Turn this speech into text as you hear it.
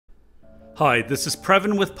Hi, this is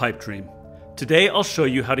Previn with Pipedream. Today I'll show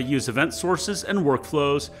you how to use event sources and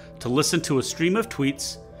workflows to listen to a stream of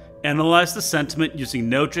tweets, analyze the sentiment using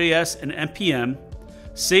Node.js and NPM,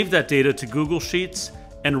 save that data to Google Sheets,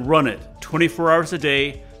 and run it 24 hours a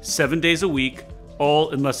day, 7 days a week, all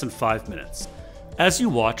in less than 5 minutes. As you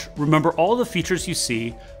watch, remember all the features you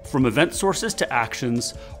see, from event sources to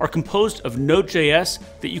actions, are composed of Node.js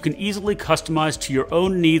that you can easily customize to your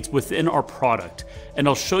own needs within our product, and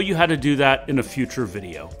I'll show you how to do that in a future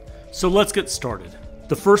video. So let's get started.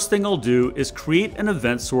 The first thing I'll do is create an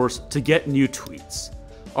event source to get new tweets.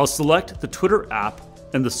 I'll select the Twitter app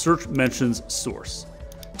and the search mentions source.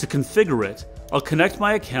 To configure it, I'll connect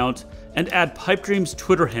my account and add Pipedream's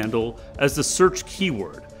Twitter handle as the search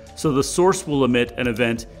keyword, so the source will emit an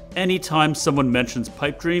event anytime someone mentions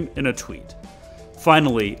Pipedream in a tweet.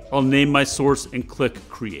 Finally, I'll name my source and click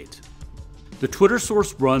Create. The Twitter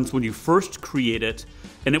source runs when you first create it,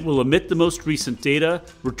 and it will emit the most recent data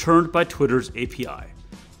returned by Twitter's API.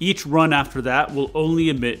 Each run after that will only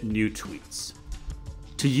emit new tweets.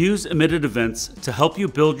 To use emitted events to help you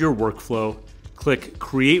build your workflow, click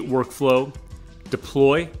Create Workflow,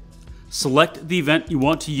 Deploy, select the event you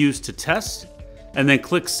want to use to test, and then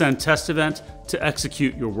click Send Test Event to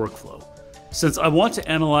execute your workflow. Since I want to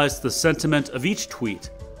analyze the sentiment of each tweet,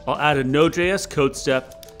 I'll add a Node.js code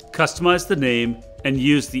step, customize the name, and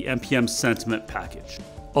use the npm sentiment package.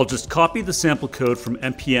 I'll just copy the sample code from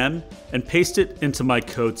npm and paste it into my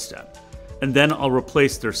code step, and then I'll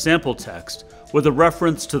replace their sample text with a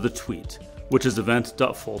reference to the tweet, which is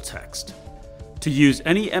event.fullText. To use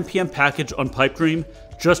any npm package on Pipedream,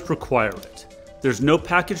 just require it. There's no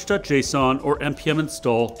package.json or npm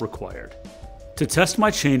install required. To test my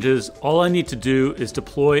changes, all I need to do is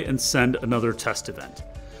deploy and send another test event.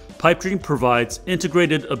 Pipedream provides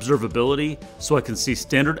integrated observability, so I can see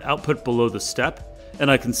standard output below the step, and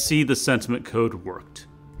I can see the sentiment code worked.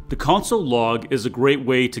 The console log is a great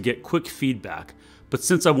way to get quick feedback, but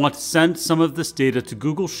since I want to send some of this data to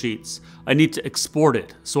Google Sheets, I need to export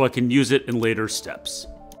it so I can use it in later steps.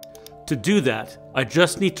 To do that, I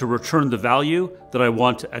just need to return the value that I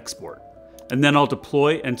want to export, and then I'll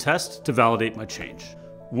deploy and test to validate my change.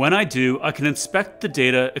 When I do, I can inspect the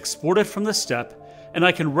data exported from the step, and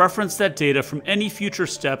I can reference that data from any future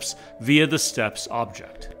steps via the steps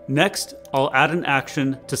object. Next, I'll add an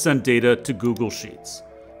action to send data to Google Sheets.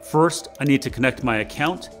 First, I need to connect my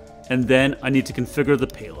account, and then I need to configure the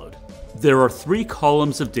payload. There are 3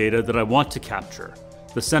 columns of data that I want to capture: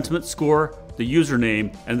 the sentiment score, the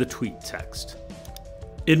username, and the tweet text.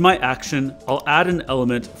 In my action, I'll add an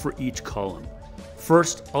element for each column.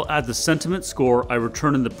 First, I'll add the sentiment score I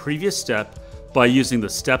returned in the previous step by using the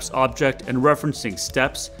steps object and referencing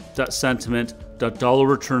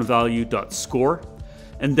steps.sentiment.$returnValue.score,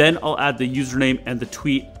 and then I'll add the username and the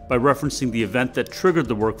tweet by referencing the event that triggered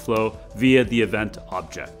the workflow via the event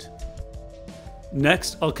object.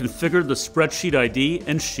 Next, I'll configure the spreadsheet ID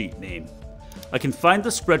and sheet name. I can find the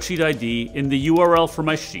spreadsheet ID in the URL for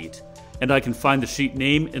my sheet, and I can find the sheet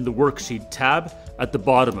name in the Worksheet tab at the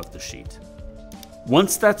bottom of the sheet.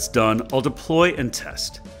 Once that's done, I'll deploy and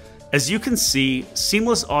test. As you can see,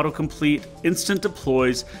 seamless autocomplete, instant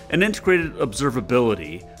deploys, and integrated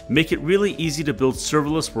observability make it really easy to build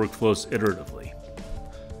serverless workflows iteratively.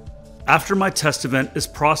 After my test event is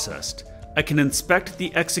processed, I can inspect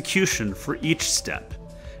the execution for each step,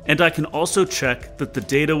 and I can also check that the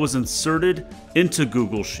data was inserted into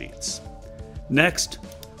Google Sheets. Next,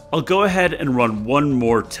 I'll go ahead and run one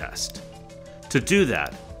more test. To do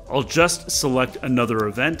that, I'll just select another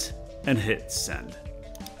event and hit send.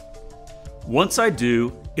 Once I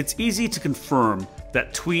do, it's easy to confirm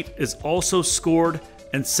that tweet is also scored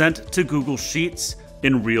and sent to Google Sheets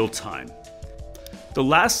in real time. The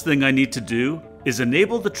last thing I need to do is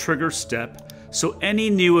enable the trigger step so any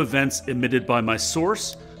new events emitted by my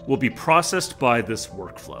source will be processed by this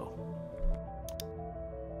workflow.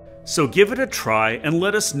 So give it a try and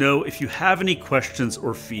let us know if you have any questions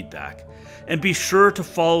or feedback. And be sure to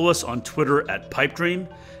follow us on Twitter at Pipedream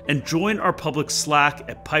and join our public Slack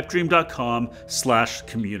at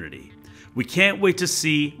pipedream.com/community. We can't wait to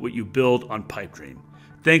see what you build on Pipedream.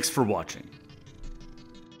 Thanks for watching.